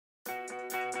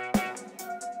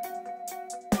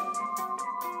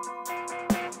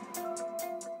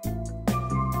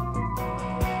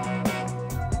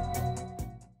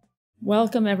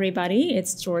Welcome, everybody.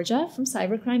 It's Georgia from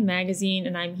Cybercrime Magazine,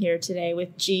 and I'm here today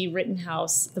with Gee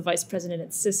Rittenhouse, the Vice President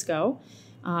at Cisco,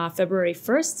 February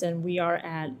 1st, and we are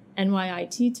at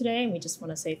NYIT today, and we just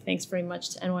want to say thanks very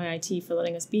much to NYIT for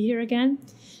letting us be here again.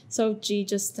 So, Gee,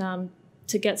 just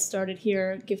to get started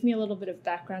here, give me a little bit of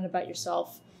background about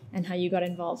yourself and how you got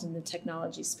involved in the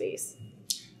technology space.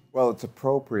 Well, it's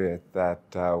appropriate that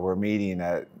we're meeting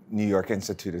at New York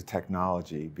Institute of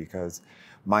Technology because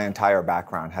my entire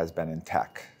background has been in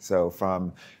tech. So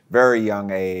from very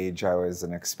young age, I was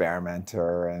an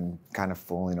experimenter and kind of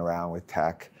fooling around with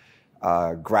tech.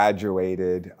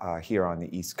 Graduated here on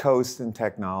the East Coast in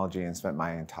technology and spent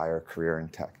my entire career in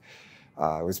tech.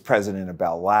 I was president of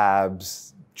Bell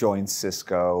Labs, joined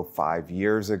Cisco 5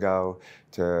 years ago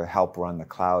to help run the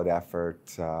cloud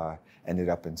effort. Ended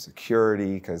up in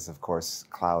security because, of course,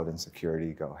 cloud and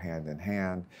security go hand in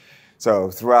hand.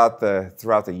 So throughout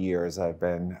the years, I've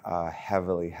been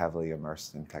heavily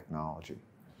immersed in technology.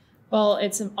 Well,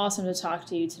 it's awesome to talk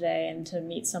to you today and to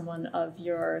meet someone of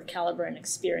your caliber and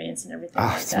experience and everything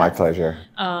like that. It's my pleasure.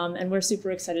 And we're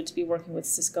super excited to be working with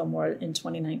Cisco more in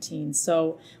 2019.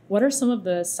 So what are some of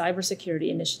the cybersecurity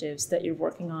initiatives that you're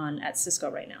working on at Cisco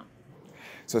right now?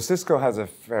 So Cisco has a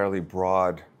fairly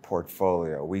broad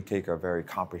portfolio. We take a very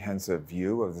comprehensive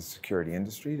view of the security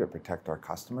industry to protect our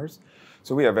customers.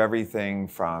 So we have everything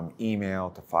from email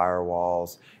to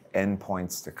firewalls,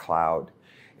 endpoints to cloud.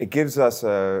 It gives us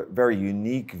a very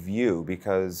unique view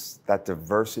because that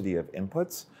diversity of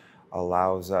inputs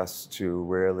allows us to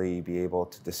really be able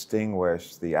to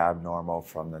distinguish the abnormal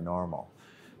from the normal.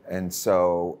 And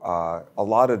so a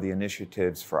lot of the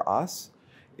initiatives for us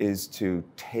is to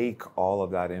take all of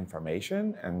that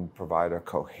information and provide a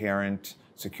coherent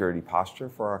security posture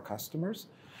for our customers,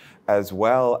 as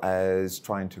well as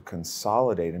trying to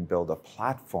consolidate and build a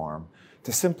platform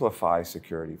to simplify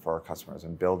security for our customers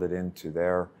and build it into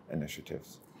their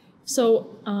initiatives.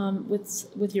 So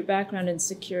with your background in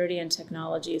security and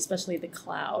technology, especially the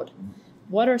cloud,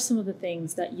 what are some of the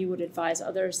things that you would advise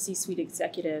other C-suite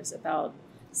executives about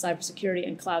cybersecurity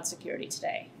and cloud security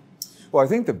today? Well, I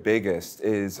think the biggest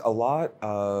is a lot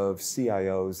of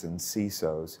CIOs and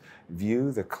CISOs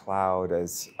view the cloud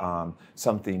as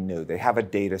something new. They have a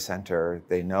data center,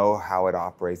 they know how it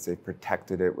operates, they've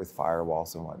protected it with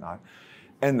firewalls and whatnot.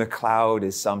 And the cloud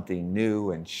is something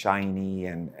new and shiny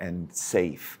and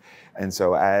safe. And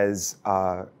so as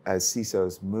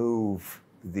CISOs move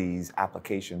these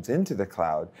applications into the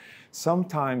cloud,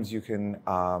 sometimes you can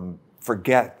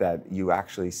forget that you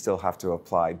actually still have to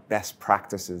apply best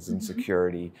practices in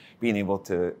security, being able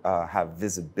to have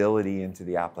visibility into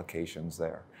the applications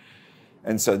there.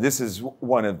 And so this is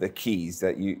one of the keys,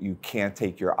 that you can't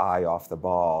take your eye off the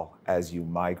ball as you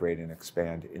migrate and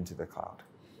expand into the cloud.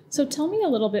 So tell me a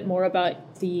little bit more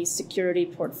about the security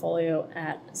portfolio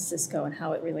at Cisco and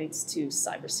how it relates to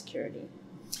cybersecurity.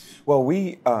 Well,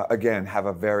 we, again, have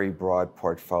a very broad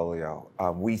portfolio.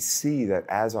 We see that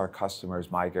as our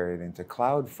customers migrate into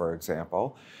cloud, for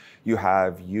example, you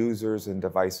have users and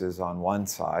devices on one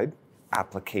side,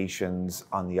 applications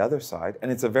on the other side,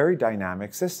 and it's a very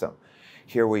dynamic system.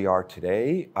 Here we are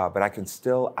today, but I can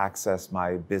still access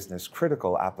my business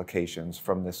critical applications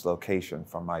from this location,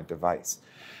 from my device.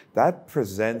 That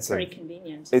presents very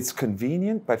convenient. It's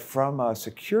convenient, but from a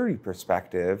security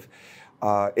perspective,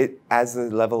 it adds a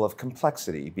level of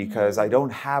complexity because I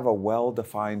don't have a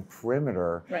well-defined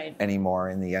perimeter anymore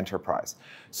in the enterprise.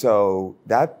 So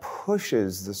that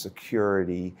pushes the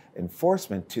security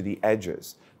enforcement to the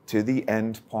edges, to the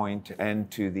endpoint and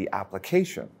to the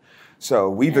application.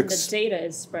 So and the data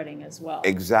is spreading as well.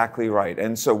 Exactly right.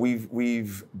 And so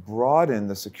we've broadened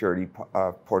the security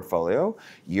portfolio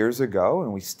years ago,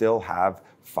 and we still have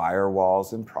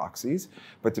firewalls and proxies.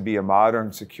 But to be a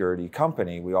modern security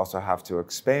company, we also have to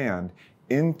expand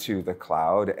into the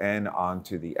cloud and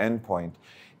onto the endpoint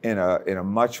in a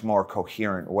much more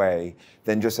coherent way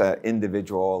than just an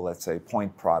individual, let's say,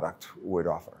 point product would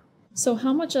offer. So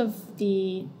how much of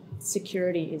the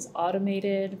security is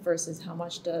automated versus how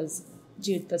much does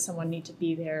someone need to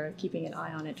be there keeping an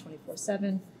eye on it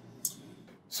 24/7?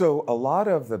 So a lot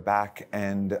of the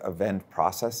back-end event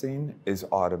processing is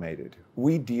automated.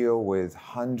 We deal with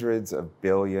hundreds of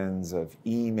billions of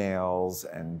emails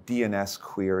and DNS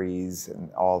queries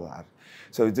and all that.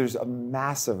 So there's a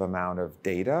massive amount of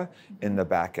data in the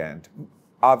back end,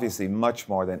 obviously much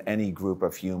more than any group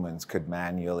of humans could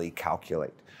manually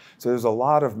calculate. So there's a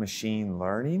lot of machine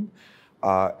learning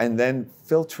and then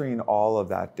filtering all of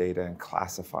that data and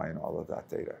classifying all of that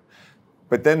data.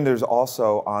 But then there's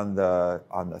also on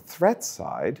the threat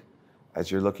side,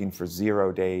 as you're looking for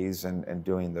 0 days and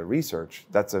doing the research,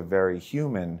 that's a very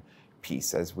human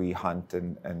piece as we hunt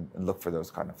and look for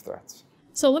those kind of threats.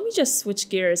 So let me just switch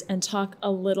gears and talk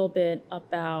a little bit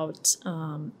about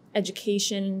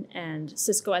education and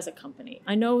Cisco as a company.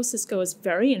 I know Cisco is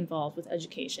very involved with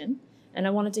education, and I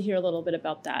wanted to hear a little bit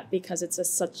about that because it's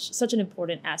such an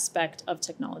important aspect of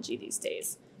technology these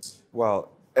days.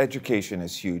 Well, education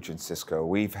is huge in Cisco.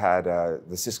 We've had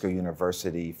the Cisco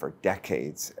University for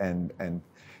decades, and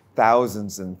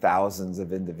thousands and thousands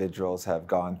of individuals have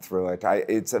gone through it.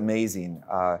 It's amazing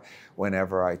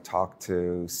whenever I talk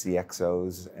to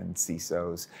CXOs and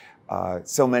CISOs.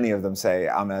 So many of them say,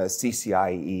 I'm a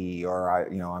CCIE or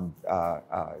I'm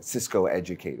Cisco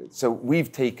educated. So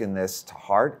we've taken this to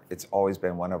heart. It's always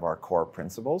been one of our core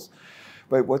principles.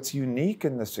 But what's unique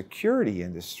in the security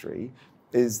industry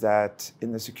is that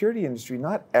in the security industry,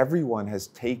 not everyone has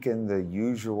taken the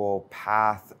usual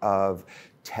path of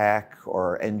tech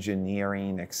or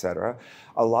engineering, et cetera.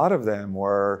 A lot of them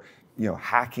were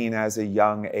hacking as a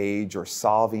young age or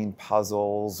solving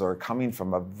puzzles or coming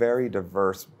from a very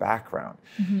diverse background.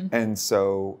 Mm-hmm. And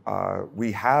so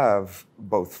we have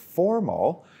both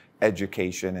formal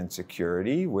education in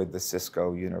security with the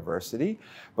Cisco University,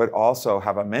 but also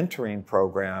have a mentoring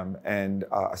program and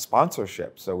a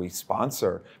sponsorship. So we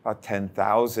sponsor about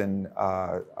 10,000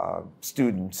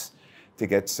 students to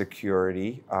get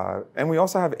security. And we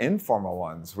also have informal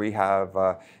ones. We have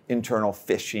internal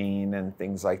phishing and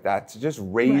things like that to just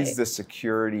raise the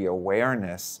security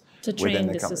awareness to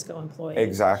train the Cisco employees.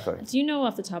 Exactly. Do you know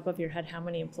off the top of your head how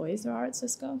many employees there are at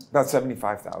Cisco? About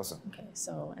 75,000. Okay,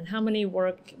 and how many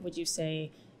work, would you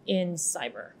say, in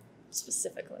cyber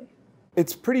specifically?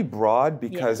 It's pretty broad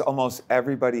because almost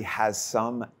everybody has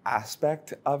some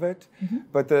aspect of it,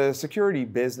 but the security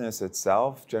business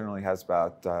itself generally has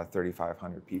about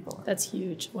 3,500 people. That's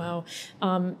huge. Wow.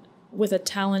 With a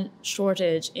talent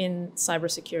shortage in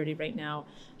cybersecurity right now,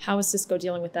 how is Cisco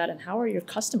dealing with that, and how are your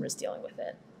customers dealing with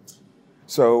it?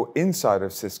 So inside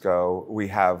of Cisco, we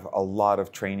have a lot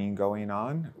of training going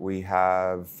on. We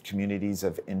have communities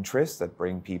of interest that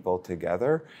bring people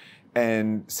together.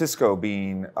 And Cisco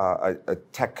being a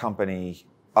tech company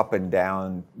up and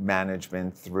down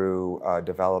management through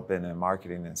development and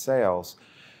marketing and sales,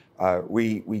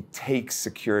 we take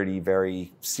security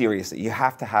very seriously. You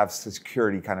have to have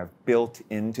security kind of built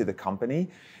into the company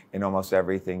in almost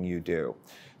everything you do.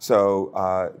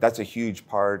 So that's a huge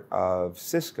part of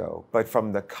Cisco. But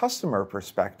from the customer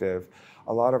perspective,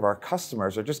 a lot of our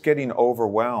customers are just getting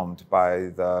overwhelmed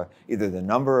by either the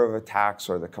number of attacks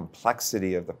or the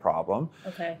complexity of the problem.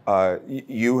 Okay.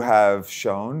 You have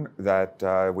shown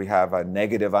that we have a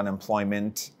negative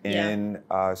unemployment in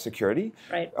security.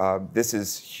 Right. This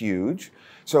is huge.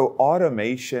 So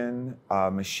automation,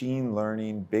 machine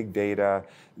learning, big data,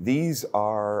 these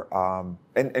are,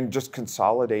 and just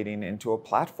consolidating into a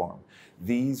platform.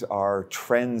 These are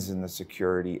trends in the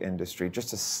security industry just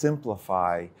to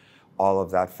simplify all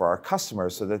of that for our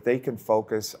customers so that they can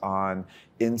focus on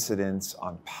incidents,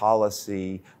 on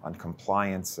policy, on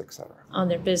compliance, et cetera. On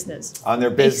their business. On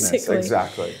their business, basically.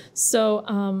 Exactly.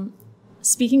 So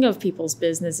speaking of people's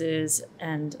businesses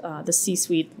and the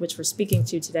C-suite, which we're speaking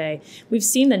to today, we've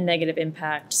seen the negative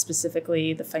impact,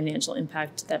 specifically the financial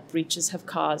impact that breaches have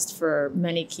caused for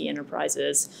many key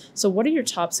enterprises. So what are your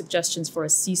top suggestions for a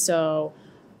CISO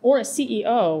or a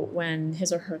CEO when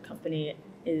his or her company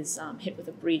is hit with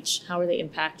a breach? How are they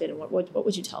impacted, and what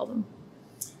would you tell them?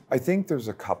 I think there's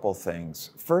a couple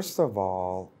things. First of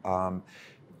all,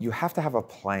 you have to have a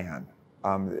plan.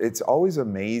 It's always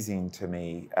amazing to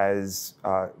me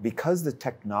because the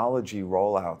technology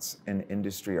rollouts in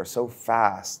industry are so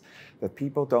fast that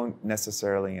people don't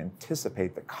necessarily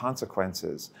anticipate the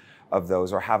consequences of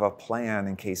those or have a plan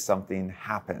in case something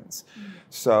happens.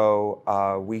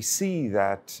 So we see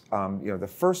that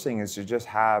the first thing is to just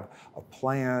have a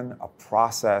plan, a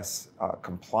process,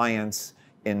 compliance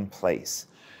in place.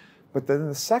 But then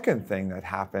the second thing that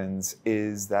happens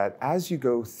is that as you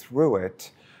go through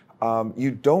it,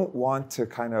 you don't want to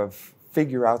kind of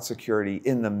figure out security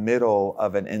in the middle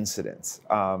of an incident.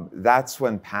 That's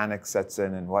when panic sets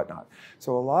in and whatnot.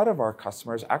 So a lot of our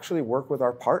customers actually work with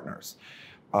our partners.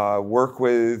 Work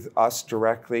with us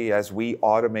directly as we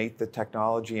automate the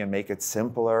technology and make it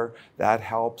simpler. That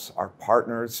helps our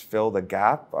partners fill the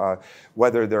gap,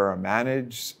 whether they're a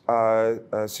managed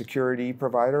security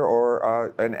provider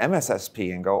or an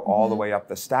MSSP and go all the way up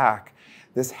the stack.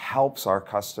 This helps our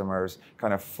customers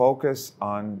kind of focus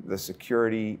on the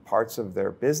security parts of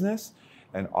their business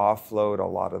and offload a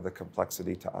lot of the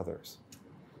complexity to others.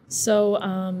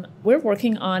 So we're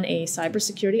working on a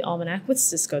Cybersecurity Almanac with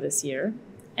Cisco this year.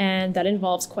 and that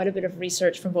involves quite a bit of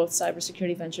research from both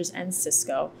Cybersecurity Ventures and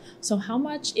Cisco. So how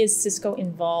much is Cisco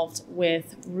involved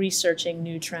with researching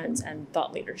new trends and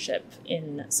thought leadership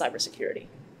in cybersecurity?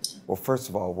 Well, first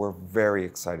of all, we're very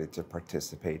excited to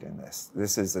participate in this.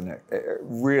 This is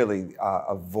really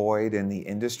a void in the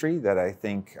industry that I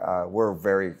think we're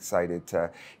very excited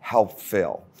to help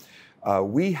fill.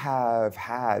 We have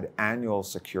had annual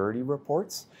security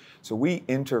reports. So we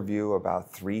interview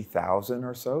about 3,000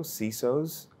 or so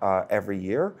CISOs every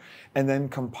year and then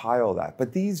compile that.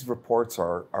 But these reports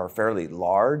are fairly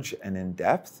large and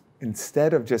in-depth.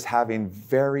 Instead of just having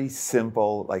very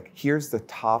simple, like, here's the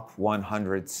top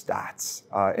 100 stats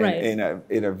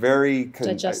in a very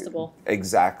digestible.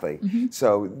 Exactly. Mm-hmm.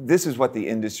 So this is what the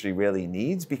industry really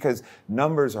needs, because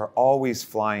numbers are always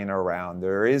flying around.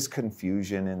 There is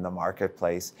confusion in the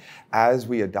marketplace. As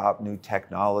we adopt new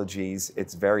technologies,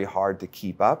 it's very hard to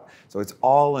keep up. So it's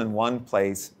all in one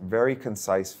place, very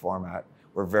concise format.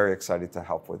 We're very excited to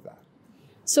help with that.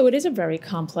 So it is a very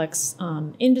complex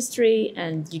industry,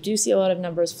 and you do see a lot of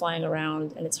numbers flying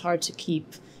around, and it's hard to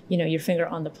keep, your finger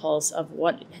on the pulse of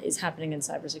what is happening in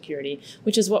cybersecurity,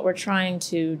 which is what we're trying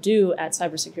to do at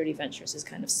Cybersecurity Ventures, is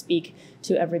kind of speak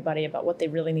to everybody about what they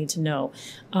really need to know.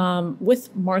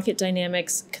 With market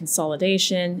dynamics,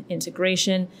 consolidation,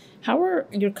 integration, how are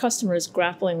your customers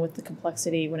grappling with the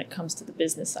complexity when it comes to the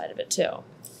business side of it too?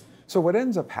 So what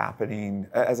ends up happening,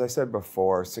 as I said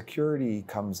before, security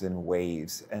comes in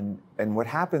waves. And what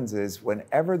happens is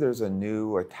whenever there's a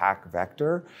new attack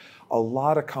vector, a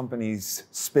lot of companies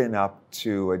spin up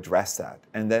to address that.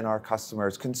 And then our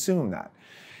customers consume that.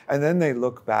 And then they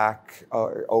look back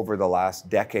over the last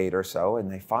decade or so,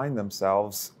 and they find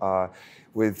themselves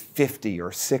with 50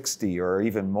 or 60 or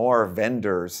even more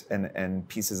vendors and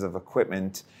pieces of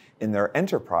equipment in their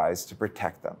enterprise to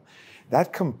protect them.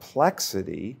 That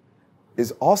complexity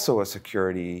is also a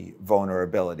security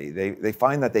vulnerability. They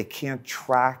find that they can't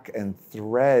track and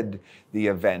thread the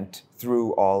event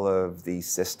through all of these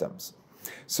systems.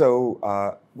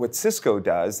 So what Cisco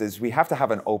does is we have to have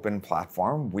an open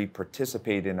platform. We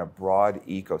participate in a broad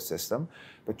ecosystem,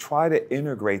 but try to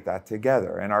integrate that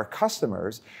together. And our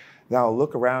customers now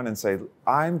look around and say,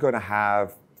 I'm going to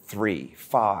have 3,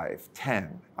 5,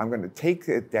 10. I'm going to take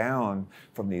it down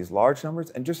from these large numbers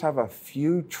and just have a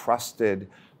few trusted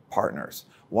partners,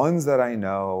 ones that I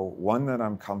know, one that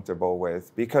I'm comfortable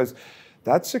with, because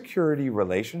that security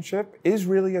relationship is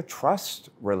really a trust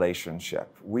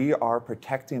relationship. We are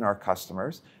protecting our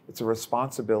customers. It's a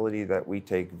responsibility that we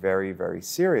take very, very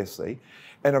seriously.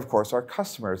 And of course, our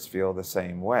customers feel the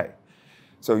same way.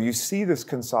 So you see this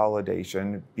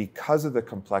consolidation because of the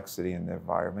complexity in the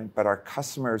environment, but our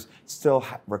customers still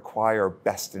require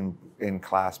best in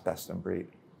class, best in breed.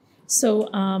 So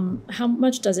how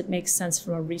much does it make sense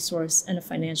from a resource and a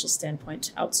financial standpoint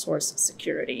to outsource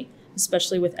security,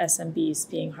 especially with SMBs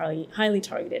being highly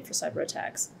targeted for cyber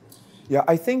attacks? Yeah,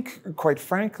 I think, quite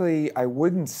frankly, I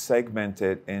wouldn't segment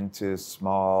it into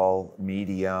small,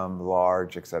 medium,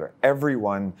 large, et cetera.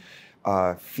 Everyone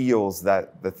feels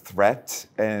that the threat,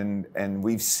 and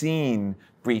we've seen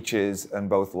breaches in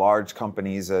both large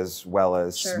companies as well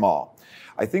as small.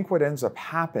 I think what ends up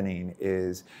happening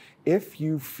is, if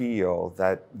you feel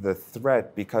that the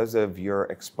threat, because of your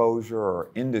exposure or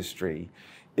industry,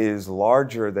 is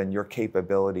larger than your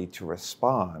capability to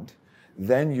respond,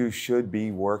 then you should be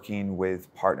working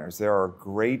with partners. There are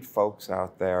great folks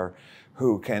out there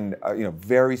who can,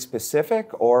 very specific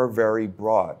or very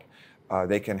broad.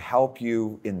 They can help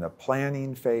you in the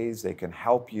planning phase, they can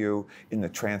help you in the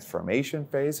transformation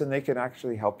phase, and they can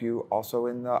actually help you also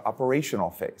in the operational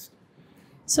phase.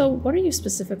 So what are you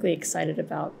specifically excited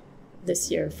about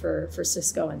this year for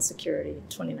Cisco and security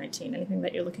 2019? Anything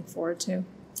that you're looking forward to?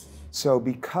 So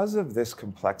because of this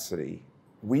complexity,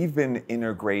 we've been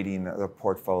integrating the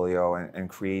portfolio and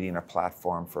creating a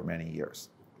platform for many years.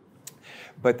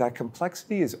 But that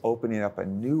complexity is opening up a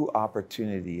new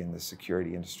opportunity in the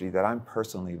security industry that I'm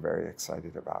personally very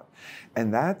excited about.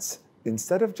 And that's,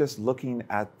 instead of just looking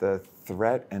at the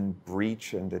threat and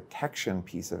breach and detection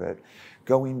piece of it,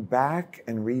 going back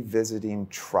and revisiting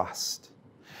trust.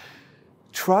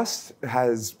 Trust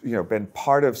has been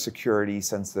part of security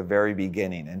since the very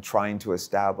beginning, and trying to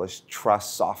establish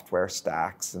trust software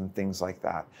stacks and things like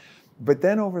that. But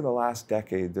then over the last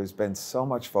decade, there's been so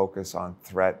much focus on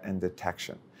threat and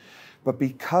detection. But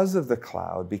because of the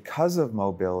cloud, because of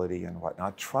mobility and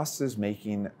whatnot, trust is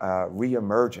making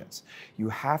reemergence. You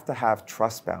have to have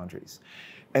trust boundaries.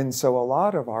 And so a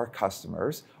lot of our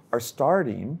customers are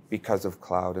starting, because of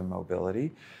cloud and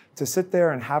mobility, to sit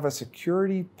there and have a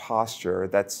security posture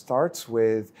that starts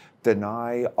with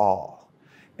deny all.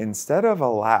 Instead of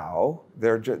allow,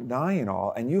 they're denying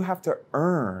all, and you have to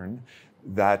earn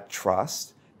that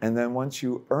trust. And then once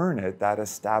you earn it, that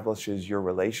establishes your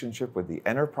relationship with the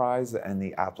enterprise and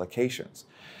the applications.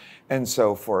 And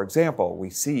so, for example, we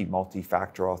see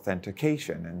multi-factor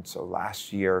authentication. And so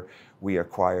last year, we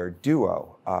acquired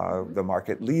Duo, the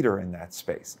market leader in that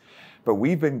space. But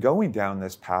we've been going down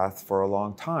this path for a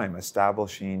long time,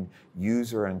 establishing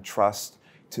user and trust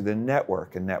to the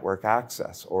network and network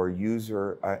access, or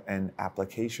user and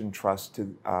application trust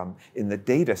to, in the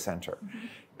data center. Mm-hmm.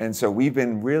 And so we've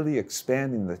been really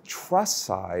expanding the trust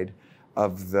side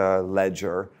of the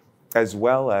ledger as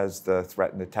well as the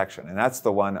threat and detection. And that's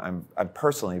the one I'm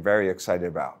personally very excited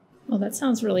about. Well, that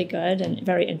sounds really good and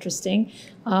very interesting.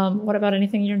 What about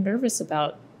anything you're nervous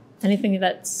about? Anything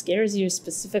that scares you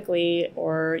specifically,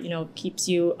 or keeps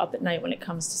you up at night when it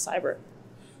comes to cyber?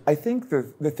 I think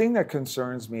the thing that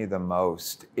concerns me the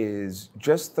most is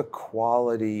just the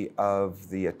quality of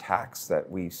the attacks that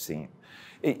we've seen.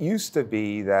 It used to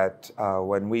be that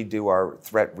when we do our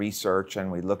threat research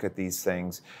and we look at these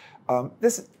things,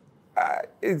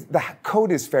 the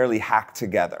code is fairly hacked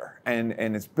together,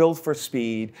 and it's built for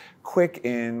speed, quick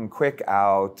in, quick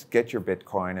out, get your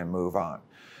Bitcoin and move on.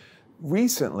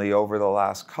 Recently, over the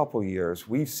last couple years,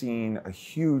 we've seen a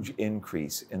huge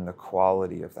increase in the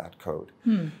quality of that code.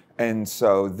 And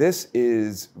so this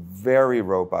is very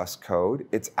robust code.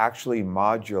 It's actually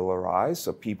modularized,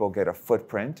 so people get a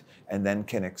footprint and then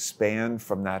can expand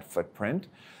from that footprint.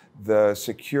 The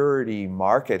security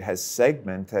market has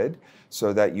segmented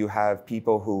so that you have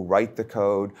people who write the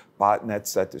code,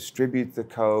 botnets that distribute the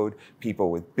code, people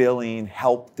with billing,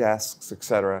 help desks, et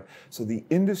cetera. So the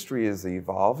industry is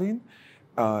evolving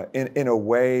in a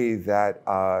way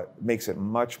that makes it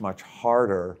much, much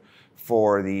harder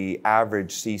for the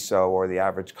average CISO or the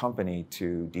average company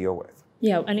to deal with.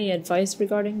 Yeah, any advice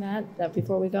regarding that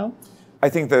before we go? I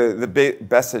think the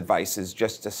best advice is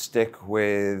just to stick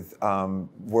with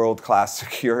world-class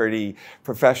security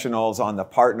professionals on the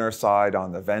partner side,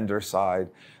 on the vendor side.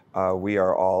 We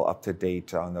are all up to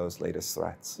date on those latest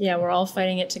threats. Yeah, we're all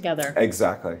fighting it together.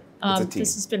 Exactly. It's a team.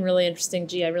 This has been really interesting.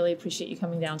 Gee, I really appreciate you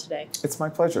coming down today. It's my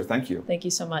pleasure. Thank you. Thank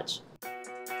you so much.